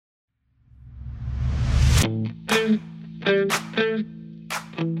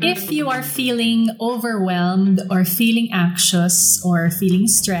If you are feeling overwhelmed or feeling anxious or feeling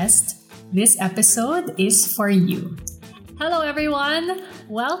stressed, this episode is for you. Hello everyone!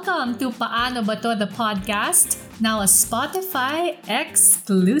 Welcome to Paano Ba To, the podcast, now a Spotify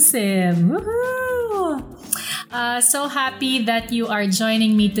exclusive. Woohoo! So happy that you are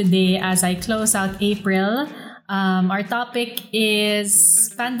joining me today as I close out April. Our topic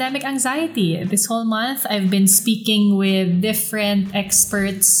is pandemic anxiety. This whole month, I've been speaking with different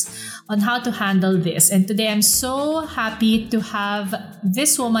experts on how to handle this. And today, I'm so happy to have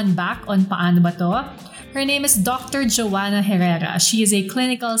this woman back on Paano Ba To. Her name is Dr. Joanna Herrera. She is a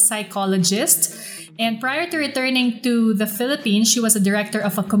clinical psychologist. And prior to returning to the Philippines, she was a director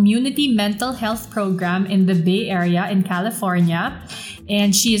of a community mental health program in the Bay Area in California.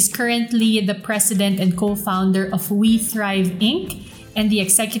 And she is currently the president and co-founder of We Thrive Inc. and the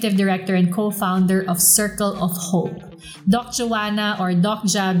executive director and co-founder of Circle of Hope. Doc Joanna, or Doc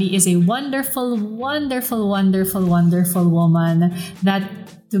Jabi, is a wonderful, wonderful, wonderful, wonderful woman that,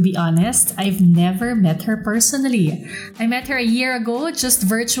 to be honest, I've never met her personally. I met her a year ago, just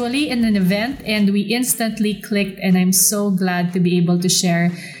virtually in an event, and we instantly clicked, and I'm so glad to be able to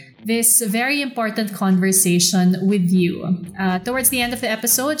share this very important conversation with you. Towards the end of the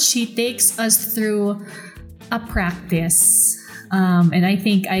episode, she takes us through a practice. And I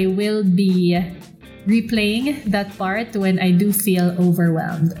think I will be replaying that part when I do feel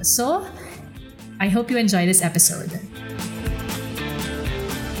overwhelmed. So, I hope you enjoy this episode.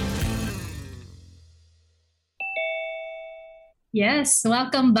 Yes,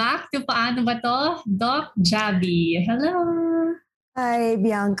 welcome back to Paano Ba To, Doc Jabi. Hello. Hi,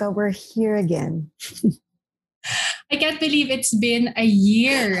 Bianca. We're here again. I can't believe it's been a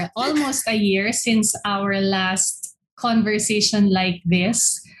year, almost a year since our last conversation like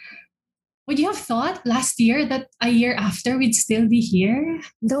this. Would you have thought last year that a year after we'd still be here?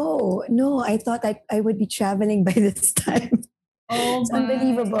 No, I thought I would be traveling by this time. Oh, It's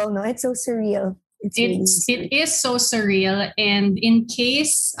unbelievable, no? It's so surreal. It is so surreal. And in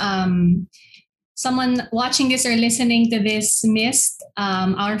case someone watching this or listening to this missed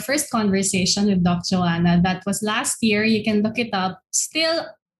our first conversation with Doc Joanna, that was last year. You can look it up. Still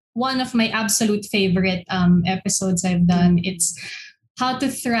one of my absolute favorite episodes I've done. It's how to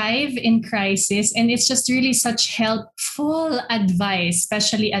thrive in crisis. And it's just really such helpful advice,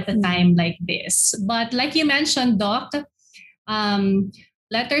 especially at a time like this. But like you mentioned, Doc,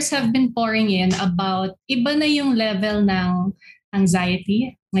 letters have been pouring in about iba na yung level ng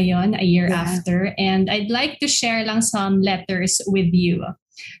anxiety ngayon, a year after. And I'd like to share lang some letters with you.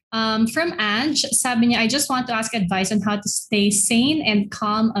 From Ange, sabi niya, I just want to ask advice on how to stay sane and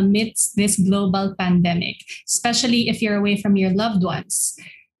calm amidst this global pandemic, especially if you're away from your loved ones.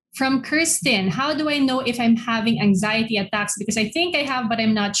 From Kirsten, how do I know if I'm having anxiety attacks? Because I think I have, but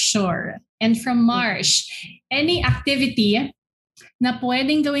I'm not sure. And from Marsh, any activity na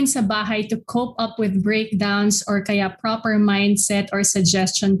pwedeng gawin sa bahay to cope up with breakdowns or kaya proper mindset or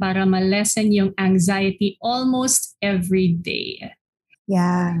suggestion para ma-lessen yung anxiety almost every day?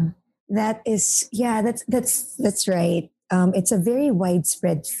 Yeah, that's right. It's a very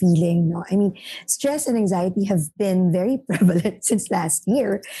widespread feeling. No? I mean, stress and anxiety have been very prevalent since last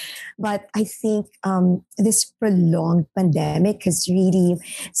year, but I think this prolonged pandemic has really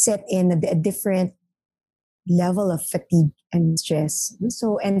set in a different level of fatigue and stress.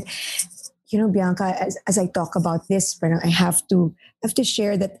 So, and Bianca, as I talk about this, I have to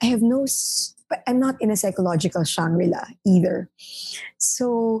share that I have but I'm not in a psychological Shangri-La either.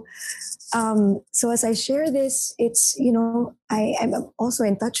 So as I share this, it's I'm also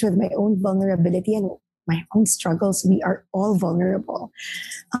in touch with my own vulnerability and my own struggles. We are all vulnerable.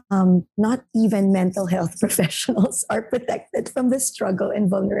 Not even mental health professionals are protected from the struggle and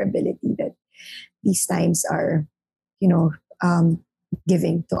vulnerability that these times are,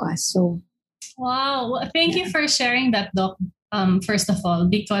 giving to us. So, wow, thank you for sharing that, Doc. First of all,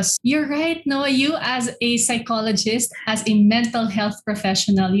 because you're right, no, you as a psychologist, as a mental health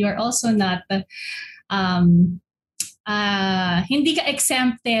professional, you are also not, hindi ka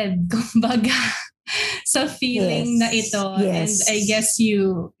exempted, kumbaga, sa feeling na ito. Yes. And I guess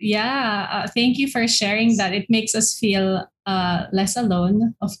thank you for sharing that. It makes us feel less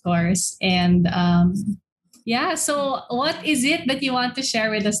alone, of course. And so what is it that you want to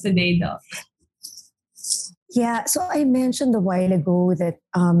share with us today, Doc? Yeah, so I mentioned a while ago that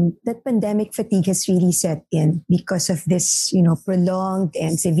that pandemic fatigue has really set in because of this, prolonged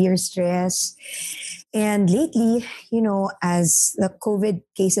and severe stress. And lately, as the COVID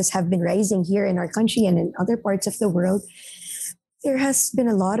cases have been rising here in our country and in other parts of the world, there has been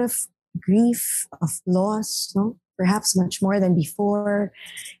a lot of grief, of loss, perhaps much more than before.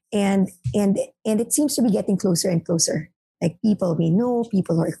 And it seems to be getting closer and closer. Like people we know,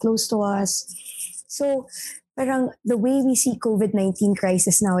 people who are close to us. So parang the way we see COVID-19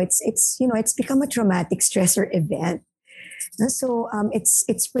 crisis now, it's become a traumatic stressor event. So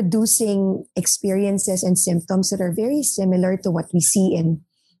it's producing experiences and symptoms that are very similar to what we see in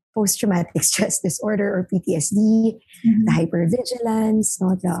post-traumatic stress disorder or PTSD, the hypervigilance,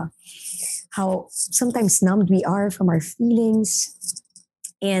 how sometimes numbed we are from our feelings.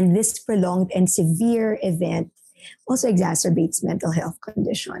 And this prolonged and severe event also exacerbates mental health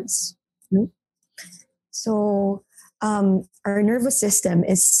conditions. So our nervous system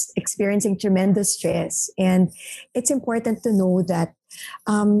is experiencing tremendous stress. And it's important to know that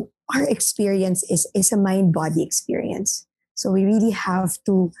our experience is a mind-body experience. So we really have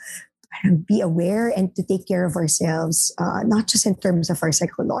to be aware and to take care of ourselves, not just in terms of our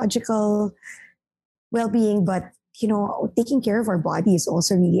psychological well-being, but taking care of our body is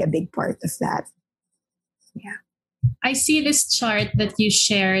also really a big part of that. Yeah. I see this chart that you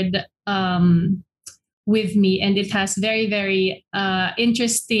shared with me, and it has very, very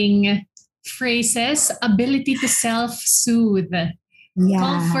interesting phrases: ability to self-soothe,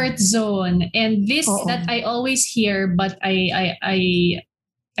 comfort zone, and this that I always hear, but I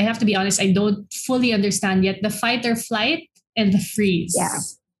have to be honest, I don't fully understand yet: the fight or flight and the freeze.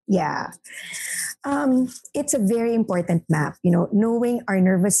 Yeah. It's a very important map. Knowing our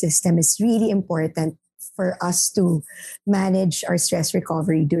nervous system is really important for us to manage our stress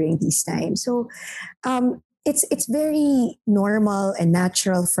recovery during these times. So it's very normal and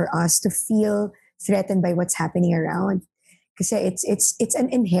natural for us to feel threatened by what's happening around. Because it's an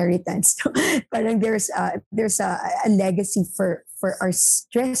inheritance. Parang there's a legacy for our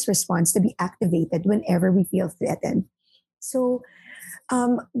stress response to be activated whenever we feel threatened. So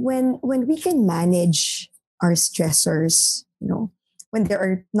when we can manage our stressors, when there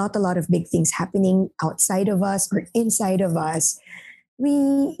are not a lot of big things happening outside of us or inside of us,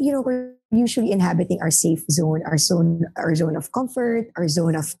 we're usually inhabiting our safe zone, our zone of comfort, our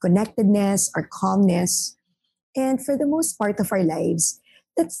zone of connectedness, our calmness. And for the most part of our lives,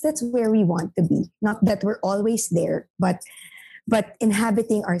 that's where we want to be. Not that we're always there, but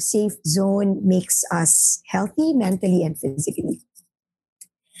inhabiting our safe zone makes us healthy mentally and physically.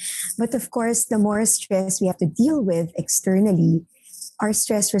 But of course, the more stress we have to deal with externally, our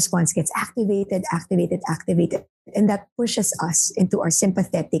stress response gets activated, and that pushes us into our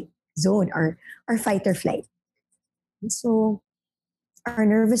sympathetic zone, our fight or flight. So our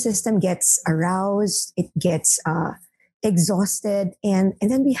nervous system gets aroused, it gets exhausted, and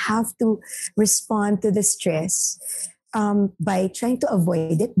then we have to respond to the stress by trying to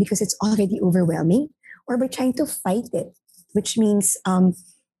avoid it because it's already overwhelming, or by trying to fight it, which means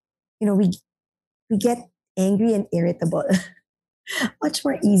we get angry and irritable much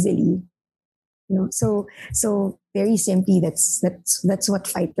more easily. So very simply, that's what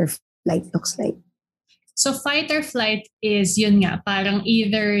fight or flight looks like. So fight or flight is yun nga, parang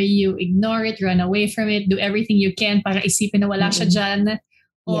either you ignore it, run away from it, do everything you can para isipin na wala siya dyan,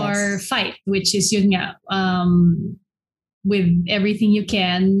 or fight, which is yun nga, with everything you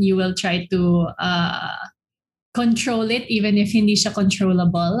can, you will try to control it even if hindi siya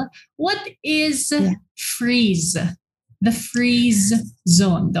controllable. What is freeze? The freeze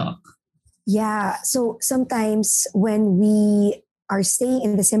zone, Doc? Yeah, so sometimes when we are staying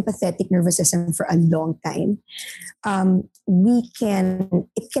in the sympathetic nervous system for a long time, it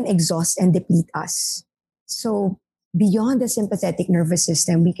can exhaust and deplete us. So beyond the sympathetic nervous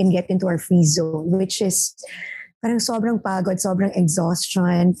system, we can get into our freeze zone, which is parang sobrang pagod, sobrang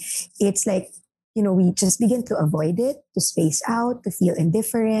exhaustion. It's like, we just begin to avoid it, to space out, to feel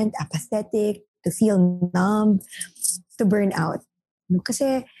indifferent, apathetic, to feel numb, to burn out.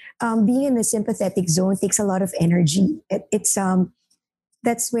 Kasi being in the sympathetic zone takes a lot of energy.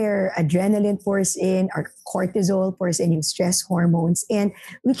 That's where adrenaline pours in, our cortisol pours in, yung stress hormones, and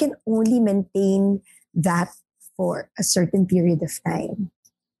we can only maintain that for a certain period of time.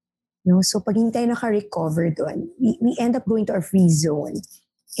 So pag hindi tayo naka-recover doon, we end up going to our free zone.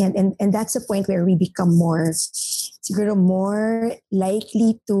 And that's the point where we become more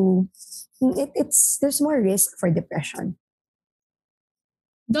likely to, there's more risk for depression.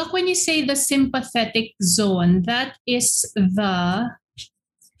 Doc, when you say the sympathetic zone, that's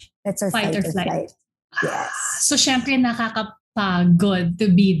our fight or flight. Yes. So syempre nakakapagod to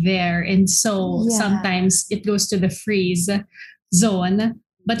be there. And so sometimes it goes to the freeze zone.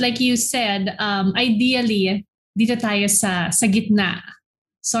 But like you said, ideally, dito tayo sa gitna.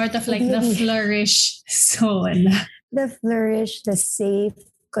 Sort of like the flourish zone. The flourish, the safe,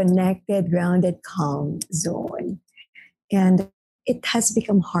 connected, grounded, calm zone. And it has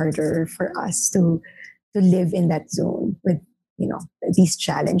become harder for us to live in that zone with, you know, these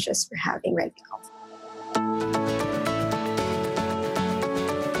challenges we're having right now.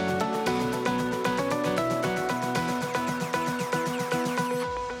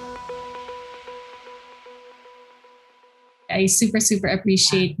 I super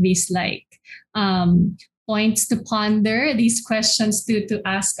appreciate these um, points to ponder, these questions to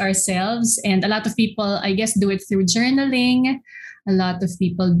ask ourselves. And a lot of people, I guess, do it through journaling. A lot of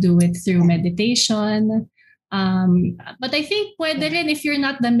people do it through meditation. But I think pwede rin if you're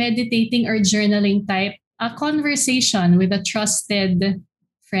not the meditating or journaling type, a conversation with a trusted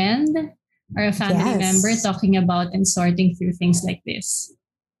friend or a family member Yes. talking about and sorting through things like this.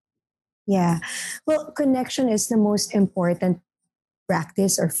 Yeah. Well, connection is the most important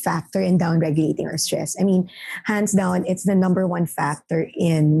practice or factor in down regulating our stress. I mean, hands down, it's the number one factor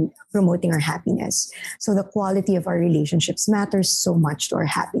in promoting our happiness. So the quality of our relationships matters so much to our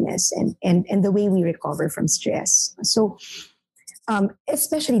happiness and the way we recover from stress. So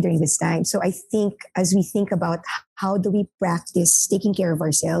especially during this time. So I think as we think about how do we practice taking care of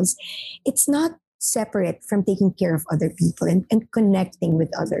ourselves, it's not separate from taking care of other people and connecting with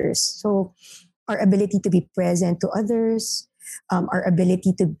others. So our ability to be present to others, our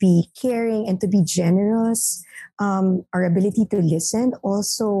ability to be caring and to be generous, our ability to listen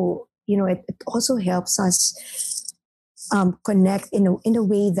also, you know, it also helps us connect in a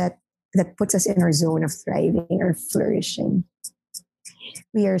way that puts us in our zone of thriving or flourishing.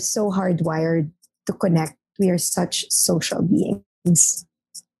 We are so hardwired to connect. We are such social beings.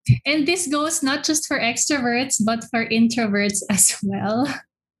 And this goes not just for extroverts, but for introverts as well.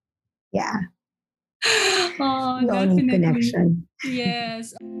 Yeah. Oh, We all need definitely. connection.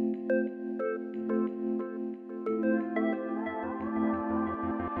 Yes.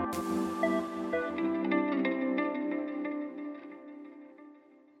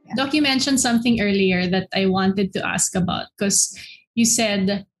 Yeah. Doc, you mentioned something earlier that I wanted to ask about because you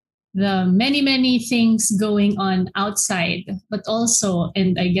said the many things going on outside, but also,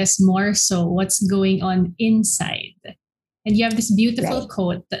 and I guess more so, what's going on inside. And you have this beautiful Right.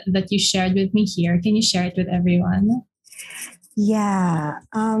 quote that you shared with me here. Can you share it with everyone? Yeah.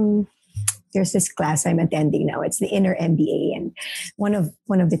 There's this class I'm attending now. It's the Inner MBA, and one of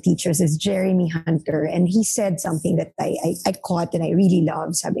the teachers is Jeremy Hunter, and he said something that I caught and I really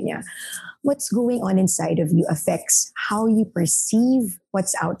love. Sabi niya, what's going on inside of you affects how you perceive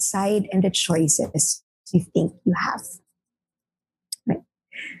what's outside and the choices you think you have. Right.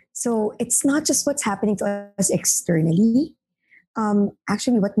 So it's not just what's happening to us externally.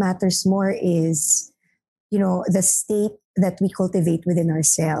 Actually, what matters more is, you know, the state that we cultivate within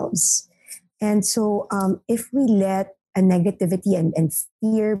ourselves. And so, if we let a negativity and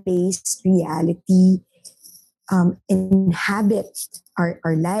fear based reality inhabit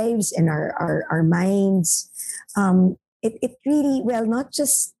our lives and our minds, it really, well, not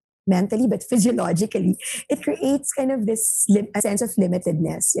just mentally, but physiologically, it creates kind of this a sense of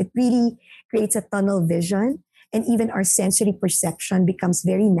limitedness. It really creates a tunnel vision, and even our sensory perception becomes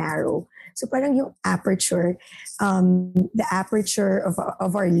very narrow. So parang yung aperture, the aperture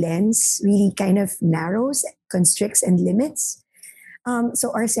of our lens really kind of narrows, constricts, and limits. So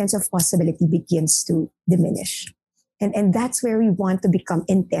our sense of possibility begins to diminish. And that's where we want to become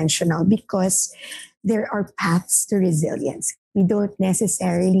intentional because there are paths to resilience. We don't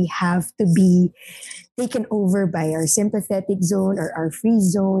necessarily have to be taken over by our sympathetic zone or our free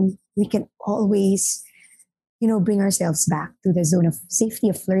zone. We can always, you know, bring ourselves back to the zone of safety,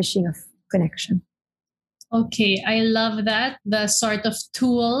 of flourishing, of connection. Okay, I love that. The sort of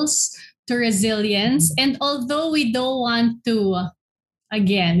tools to resilience. And although we don't want to,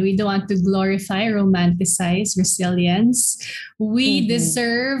 again, we don't want to glorify, romanticize resilience, we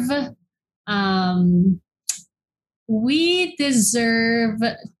deserve um, we deserve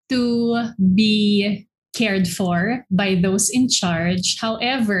to be cared for by those in charge.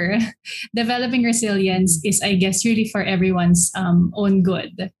 However, developing resilience is, I guess, really for everyone's own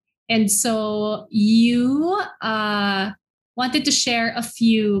good. And so you wanted to share a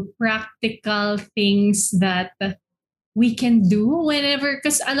few practical things that we can do whenever,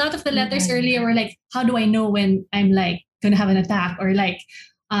 because a lot of the letters earlier were like, how do I know when I'm like gonna have an attack, or like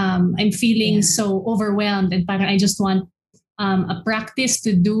I'm feeling so overwhelmed and parang I just want a practice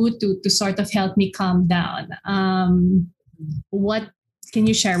to do to sort of help me calm down. What can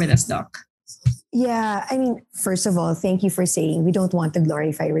you share with us, Doc? Yeah, I mean, first of all, thank you for saying we don't want to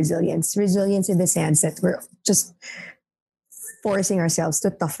glorify resilience. Resilience in the sense that we're just forcing ourselves to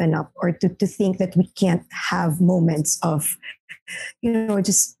toughen up or to think that we can't have moments of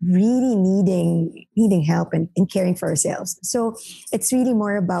just really needing help and caring for ourselves. So it's really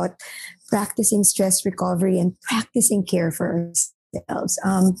more about practicing stress recovery and practicing care for ourselves.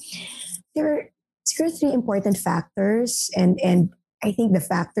 There are three important factors, and I think the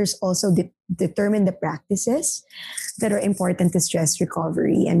factors also determine the practices that are important to stress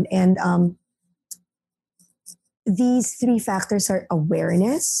recovery. And these three factors are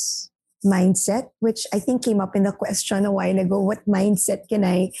awareness, mindset, which I think came up in the question a while ago. What mindset can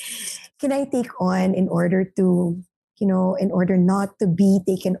I take on in order to, in order not to be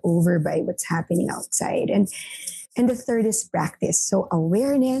taken over by what's happening outside? And the third is practice. So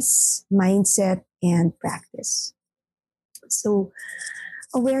awareness, mindset, and practice. So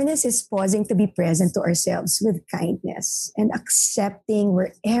awareness is pausing to be present to ourselves with kindness and accepting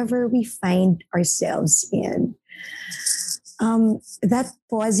wherever we find ourselves in. That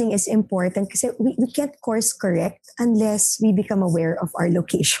pausing is important because we can't course correct unless we become aware of our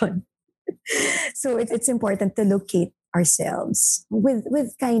location. So it's important to locate ourselves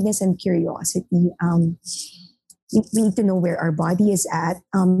with kindness and curiosity. We need to know where our body is at.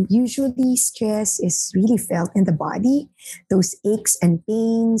 Usually, stress is really felt in the body, those aches and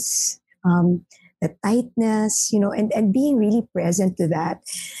pains, the tightness, and being really present to that.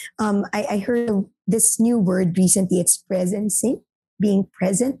 I heard of this new word recently. It's presencing, being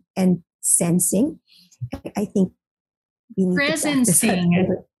present and sensing. I think we need to practice that.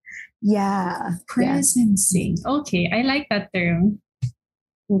 Presencing. Yeah, yeah. Presencing. Okay, I like that term.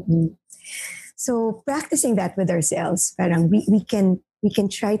 Mhm. So practicing that with ourselves, parang we can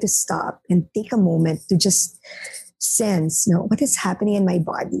try to stop and take a moment to just sense, what is happening in my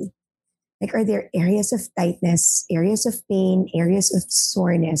body. Like, are there areas of tightness, areas of pain, areas of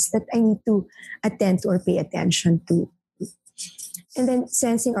soreness that I need to attend to or pay attention to? And then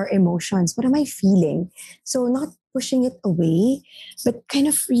sensing our emotions. What am I feeling? So not pushing it away, but kind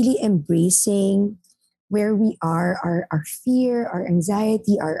of really embracing where we are, our fear, our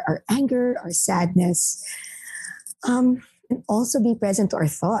anxiety, our anger, our sadness. And also be present to our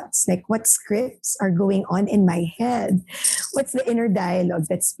thoughts, like what scripts are going on in my head, what's the inner dialogue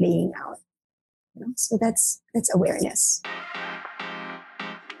that's playing out. So that's awareness.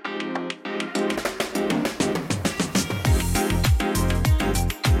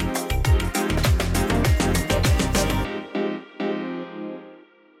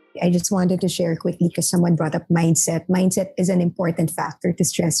 I just wanted to share quickly because someone brought up mindset. Mindset is an important factor to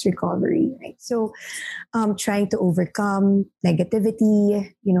stress recovery, right? So, trying to overcome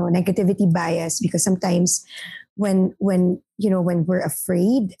negativity, negativity bias, because sometimes when we're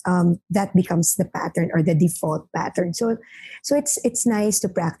afraid, that becomes the pattern or the default pattern. So it's nice to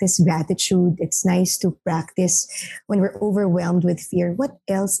practice gratitude. It's nice to practice when we're overwhelmed with fear. What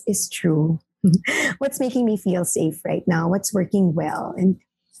else is true? What's making me feel safe right now? What's working well? And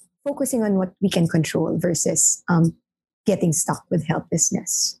focusing on what we can control versus getting stuck with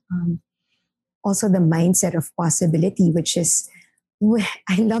helplessness. Also, the mindset of possibility, which is,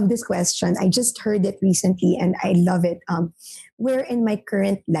 I love this question. I just heard it recently and I love it. Where in my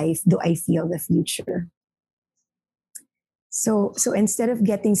current life do I feel the future? So instead of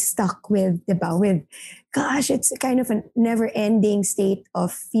getting stuck with, gosh, it's kind of a never ending state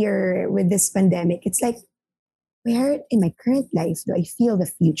of fear with this pandemic. It's like, where in my current life do I feel the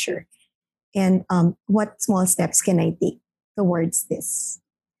future? And what small steps can I take towards this?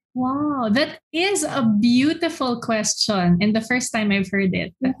 Wow, that is a beautiful question. And the first time I've heard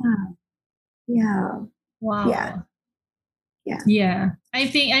it. Yeah, yeah, yeah, Wow. yeah. Yeah.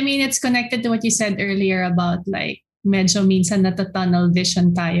 I mean, it's connected to what you said earlier about like, medyo minsan tunnel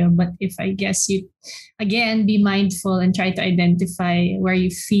vision tayo. But if I guess you, again, be mindful and try to identify where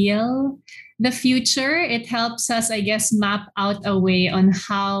you feel the future, it helps us, I guess, map out a way on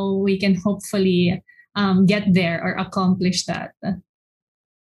how we can hopefully get there or accomplish that.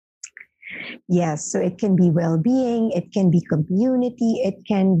 Yes, so it can be well-being, it can be community, it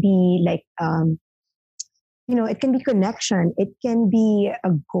can be like it can be connection, it can be a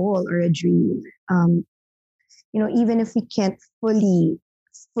goal or a dream. Even if we can't fully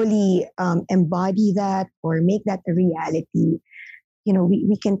embody that or make that a reality,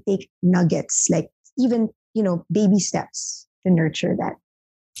 we can take nuggets, like even baby steps to nurture that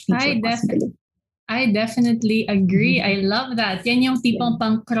future I definitely possibility. I definitely agree. I love that. Yan yung Yeah. tipong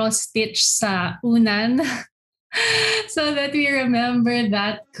pang cross-stitch sa unan so that we remember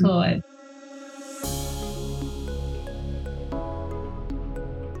that code.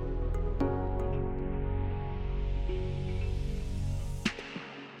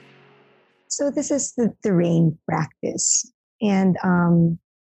 So this is the rain practice. And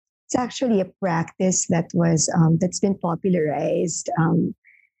It's actually a practice that's been popularized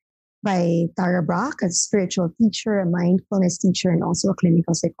by Tara Brach, a spiritual teacher, a mindfulness teacher, and also a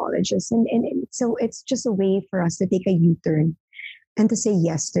clinical psychologist. And so it's just a way for us to take a U-turn and to say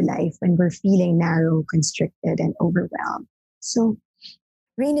yes to life when we're feeling narrow, constricted, and overwhelmed. So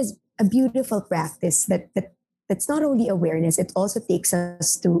rain is a beautiful practice that's not only awareness, it also takes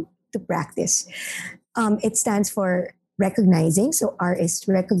us to practice. It stands for recognizing. So R is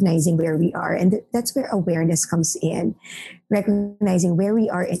recognizing where we are. And that's where awareness comes in, recognizing where we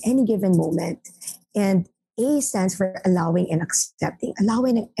are in any given moment. And A stands for allowing and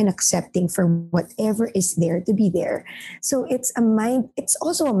accepting for whatever is there to be there. So it's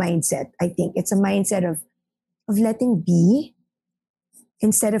also a mindset, I think. It's a mindset of letting be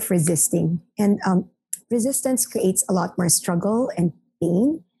instead of resisting. And resistance creates a lot more struggle and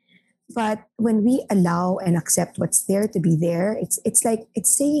pain. But when we allow and accept what's there to be there, it's like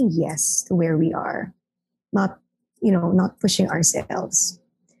it's saying yes to where we are, not not pushing ourselves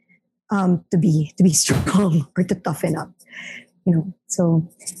to be strong or to toughen up. So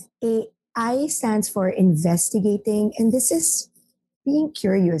A I stands for investigating, and this is being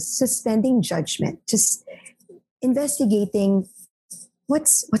curious, suspending judgment, just investigating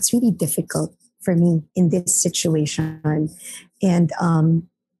what's really difficult for me in this situation, and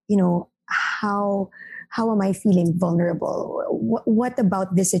how am I feeling vulnerable? What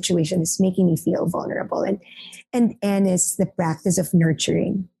about this situation is making me feel vulnerable? And N is the practice of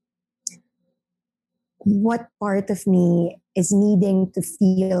nurturing. What part of me is needing to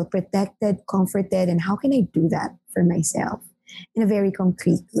feel protected, comforted, and how can I do that for myself in a very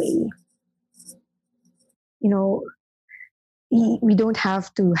concrete way? You know, we don't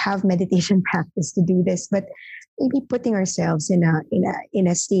have to have meditation practice to do this, but maybe putting ourselves in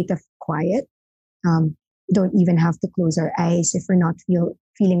a state of quiet. Don't even have to close our eyes if we're not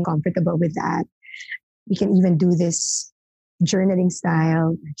feeling comfortable with that. We can even do this journaling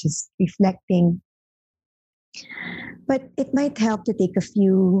style, just reflecting. But it might help to take a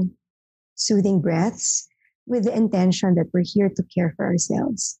few soothing breaths with the intention that we're here to care for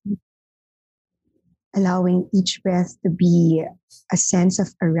ourselves. Allowing each breath to be a sense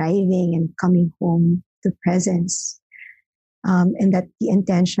of arriving and coming home to presence. And that the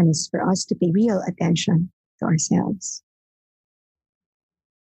intention is for us to pay real attention to ourselves.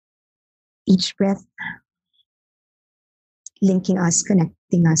 Each breath linking us,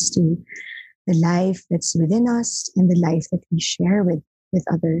 connecting us to the life that's within us and the life that we share with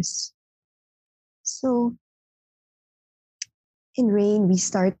others. So in rain, we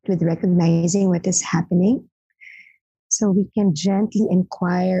start with recognizing what is happening. So we can gently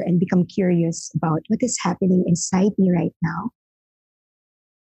inquire and become curious about what is happening inside me right now.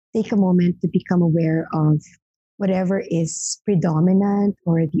 Take a moment to become aware of whatever is predominant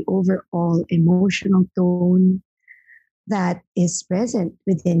or the overall emotional tone that is present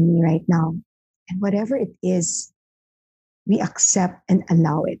within me right now. And whatever it is, we accept and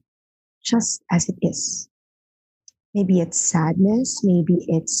allow it just as it is. Maybe it's sadness, maybe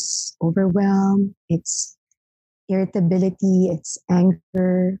it's overwhelm, it's irritability, it's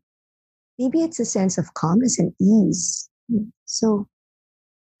anger, maybe it's a sense of calmness and ease. So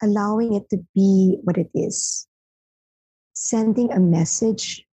allowing it to be what it is, sending a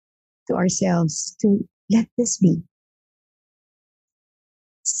message to ourselves to let this be,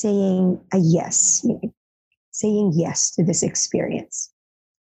 saying a yes, saying yes to this experience,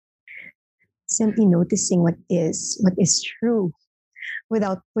 simply noticing what is true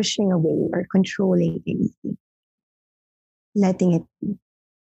without pushing away or controlling anything, letting it be.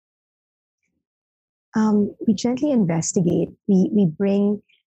 We gently investigate, we bring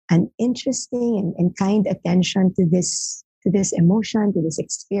an interesting and kind attention to this emotion, to this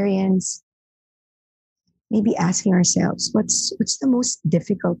experience. Maybe asking ourselves, what's the most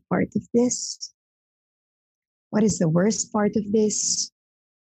difficult part of this? What is the worst part of this?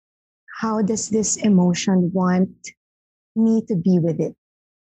 How does this emotion want me to be with it?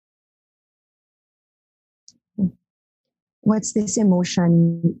 What's this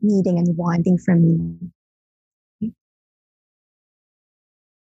emotion needing and wanting from me?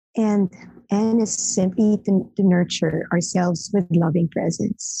 And is simply to nurture ourselves with loving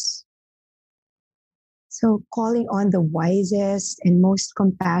presence. So calling on the wisest and most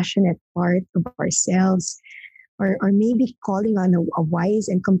compassionate part of ourselves, or maybe calling on a wise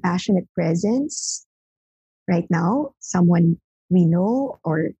and compassionate presence right now, someone we know,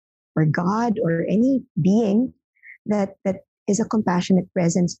 or God, or any being that is a compassionate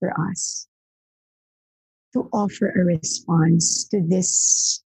presence for us, to offer a response to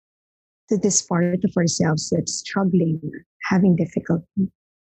this part of ourselves that's struggling, having difficulty.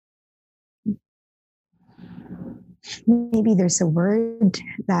 Maybe there's a word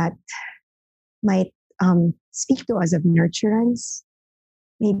that might speak to us of nurturance.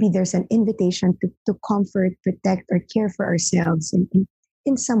 Maybe there's an invitation to comfort, protect, or care for ourselves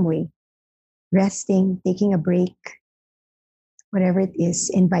in some way. Resting, taking a break, whatever it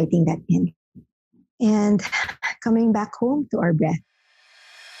is, inviting that in. And coming back home to our breath.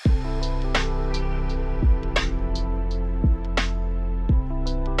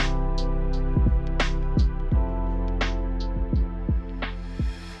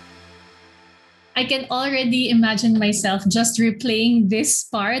 I can already imagine myself just replaying this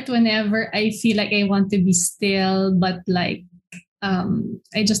part whenever I feel like I want to be still, but like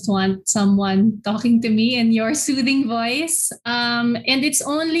I just want someone talking to me in your soothing voice. And it's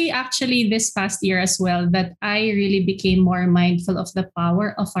only actually this past year as well that I really became more mindful of the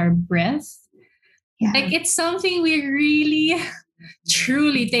power of our breath. Yeah. Like it's something we really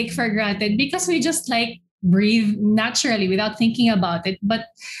truly take for granted because we just like breathe naturally without thinking about it. But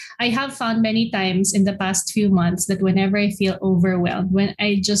I have found many times in the past few months that whenever I feel overwhelmed, when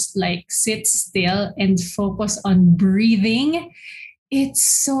I just like sit still and focus on breathing, it's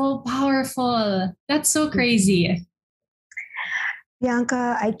so powerful. That's so crazy.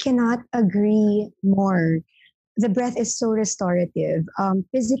 Bianca, I cannot agree more. The breath is so restorative,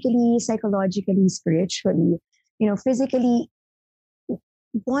 physically, psychologically, spiritually. Physically,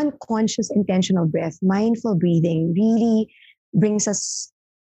 one conscious, intentional breath, mindful breathing really brings us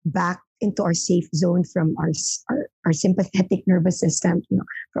back into our safe zone from our sympathetic nervous system,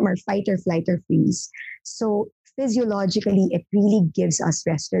 from our fight or flight or freeze. So physiologically, it really gives us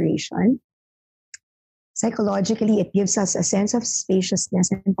restoration. Psychologically, it gives us a sense of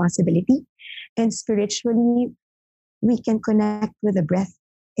spaciousness and possibility. And spiritually, we can connect with the breath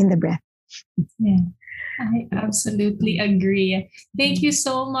in the breath. Yeah. I absolutely agree. Thank you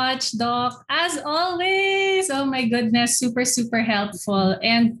so much, Doc. As always, oh my goodness, super, super helpful.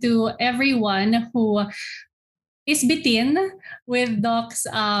 And to everyone who is bitten with Doc's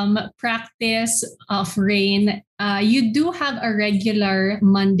practice of rain, you do have a regular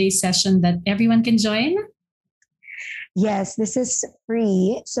Monday session that everyone can join? Yes, this is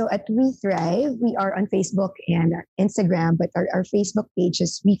free. So at We Thrive, we are on Facebook and Instagram, but our Facebook page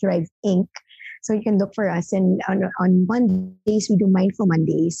is We Thrive Inc. So you can look for us. And on Mondays, we do Mindful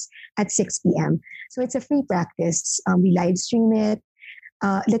Mondays at 6 p.m. So it's a free practice. We live stream it.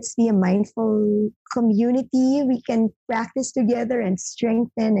 Let's be a mindful community. We can practice together and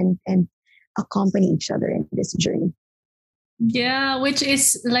strengthen and accompany each other in this journey. Yeah, which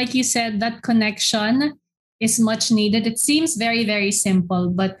is, like you said, that connection is much needed. It seems very, very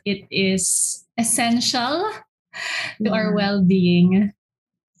simple, but it is essential to our well-being.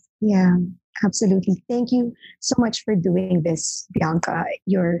 Yeah, absolutely. Thank you so much for doing this, Bianca.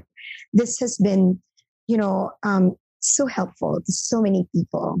 This has been, so helpful to so many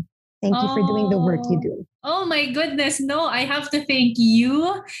people. Thank you for doing the work you do. Oh my goodness. No, I have to thank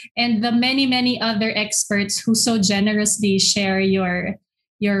you and the many, many other experts who so generously share your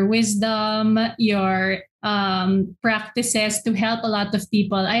wisdom, your practices to help a lot of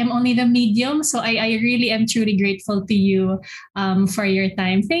people. I am only the medium, so I really am truly grateful to you for your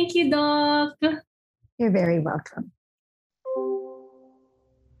time. Thank you, Doc. You're very welcome.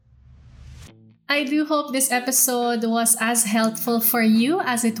 I do hope this episode was as helpful for you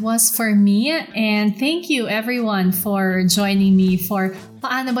as it was for me. And thank you everyone for joining me for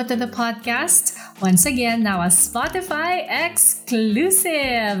Paano Ba To The Podcast. Once again, now a Spotify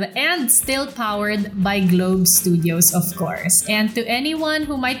exclusive and still powered by Globe Studios, of course. And to anyone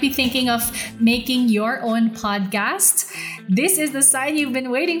who might be thinking of making your own podcast, this is the sign you've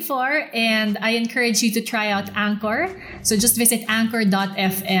been waiting for. And I encourage you to try out Anchor. So just visit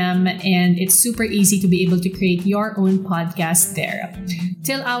anchor.fm and it's super easy to be able to create your own podcast there.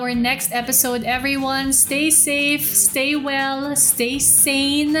 Till our next episode, everyone, stay safe, stay well, stay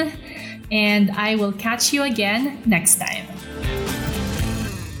sane, and I will catch you again next time.